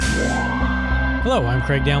Hello, I'm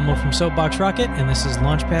Craig Downlow from Soapbox Rocket, and this is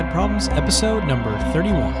Launchpad Problems, episode number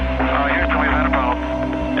 31. Houston, we've had a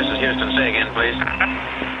problem. This is Houston. Say again, please.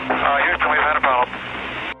 Houston, we've had a problem.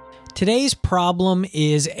 Today's problem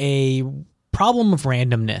is a problem of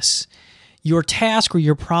randomness. Your task or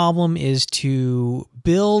your problem is to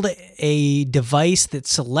build a device that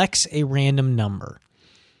selects a random number.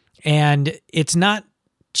 And it's not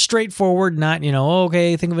straightforward, not,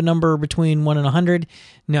 okay, think of a number between 1 and 100.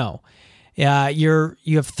 No. You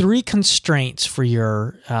have three constraints for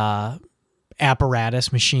your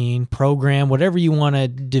apparatus, machine, program, whatever you want to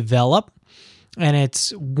develop. And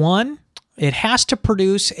it's one, it has to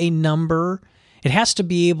produce a number. It has to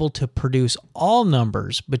be able to produce all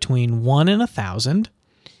numbers between 1 and 1,000,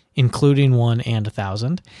 including 1 and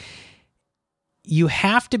 1,000. You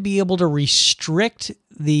have to be able to restrict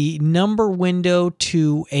the number window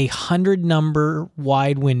to 100 number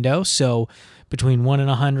wide window. So between 1 and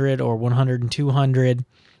 100 or 100 and 200,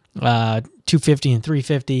 250 and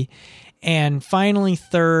 350. And finally,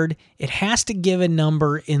 third, it has to give a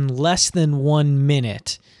number in less than 1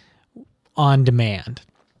 minute on demand.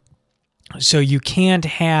 So you can't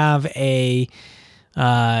have a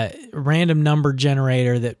random number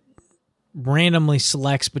generator that randomly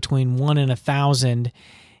selects between 1 and 1,000,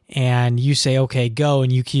 and you say, okay, go,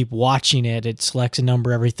 and you keep watching it. It selects a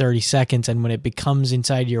number every 30 seconds, and when it becomes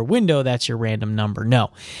inside your window, that's your random number.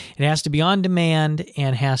 No, it has to be on demand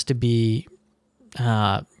and has to be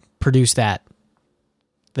produce that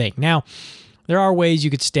thing. Now, there are ways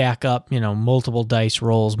you could stack up, multiple dice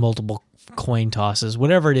rolls, multiple coin tosses,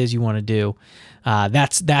 whatever it is you want to do.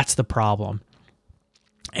 That's the problem.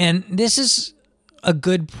 And this is a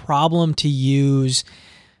good problem to use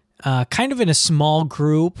kind of in a small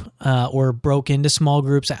group or broke into small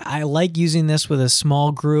groups. I like using this with a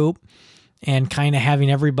small group and kind of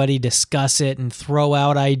having everybody discuss it and throw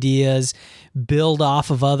out ideas, build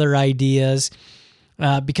off of other ideas,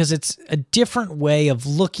 because it's a different way of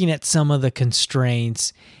looking at some of the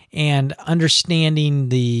constraints and understanding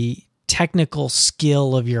the technical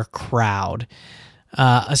skill of your crowd,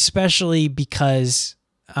 especially because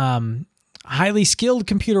highly skilled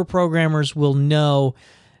computer programmers will know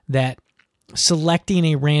that selecting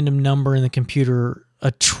a random number in the computer,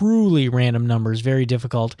 a truly random number, is very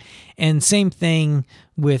difficult. And same thing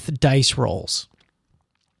with dice rolls.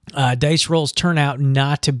 Dice rolls turn out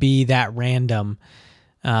not to be that random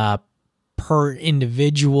per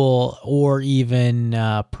individual or even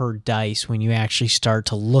per dice when you actually start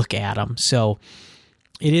to look at them. So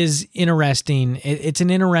it is interesting. It's an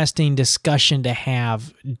interesting discussion to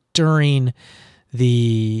have during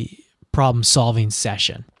the problem-solving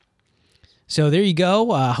session. So there you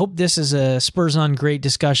go. Hope this is a spurs-on great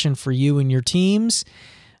discussion for you and your teams.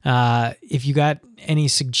 If you got any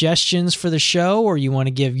suggestions for the show or you want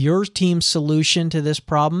to give your team's solution to this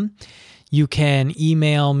problem, you can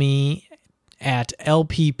email me at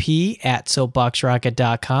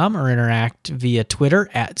lpp@soapboxrocket.com or interact via Twitter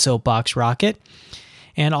 @soapboxrocket.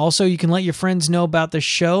 And also, you can let your friends know about the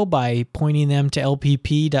show by pointing them to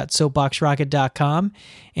lpp.soapboxrocket.com.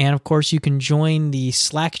 And, of course, you can join the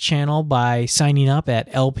Slack channel by signing up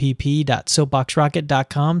at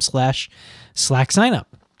lpp.soapboxrocket.com/Slack signup.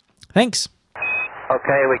 Thanks.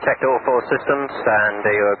 Okay, we checked all 4 systems, and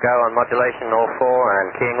you were go on modulation, all 4,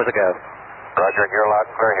 and keying was a go. Roger, you're loud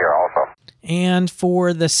and clear here also. And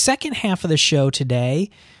for the second half of the show today,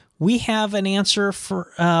 we have an answer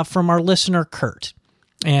from our listener, Kurt.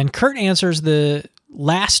 And Kurt answers the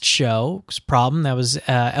last show's problem. That was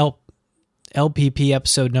LPP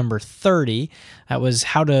episode number 30. That was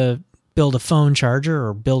how to build a phone charger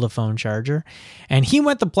or build a phone charger. And he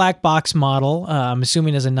went the black box model, I'm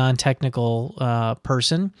assuming as a non-technical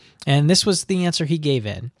person. And this was the answer he gave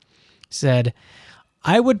in. He said,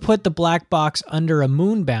 I would put the black box under a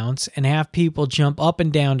moon bounce and have people jump up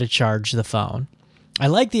and down to charge the phone. I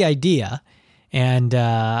like the idea, and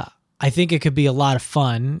I think it could be a lot of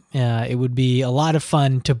fun. It would be a lot of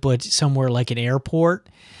fun to put somewhere like an airport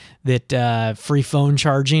that free phone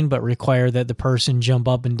charging, but require that the person jump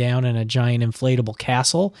up and down in a giant inflatable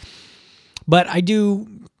castle. But I do,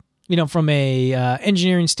 from a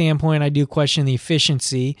engineering standpoint, I do question the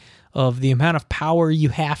efficiency of the amount of power you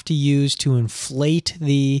have to use to inflate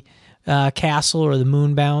the castle or the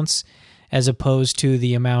moon bounce, as opposed to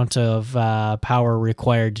the amount of power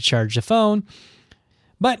required to charge the phone.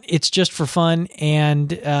 But it's just for fun,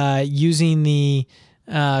 and using the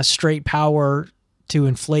straight power to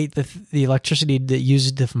inflate the electricity that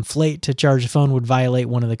uses to inflate to charge the phone would violate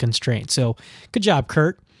one of the constraints. So good job,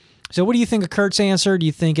 Kurt. So what do you think of Kurt's answer? Do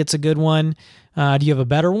you think it's a good one? Do you have a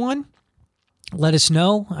better one? Let us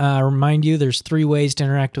know. Remind you, there's 3 ways to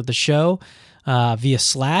interact with the show. via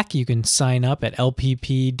Slack. You can sign up at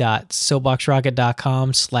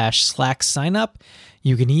lpp.soapboxrocket.com/Slack sign up.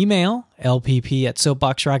 You can email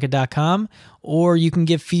lpp@soapboxrocket.com, or you can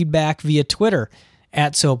give feedback via Twitter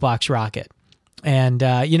 @soapboxrocket. And,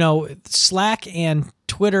 Slack and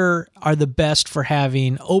Twitter are the best for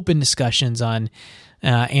having open discussions on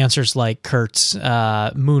answers like Kurt's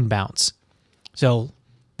moon bounce. So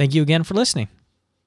thank you again for listening.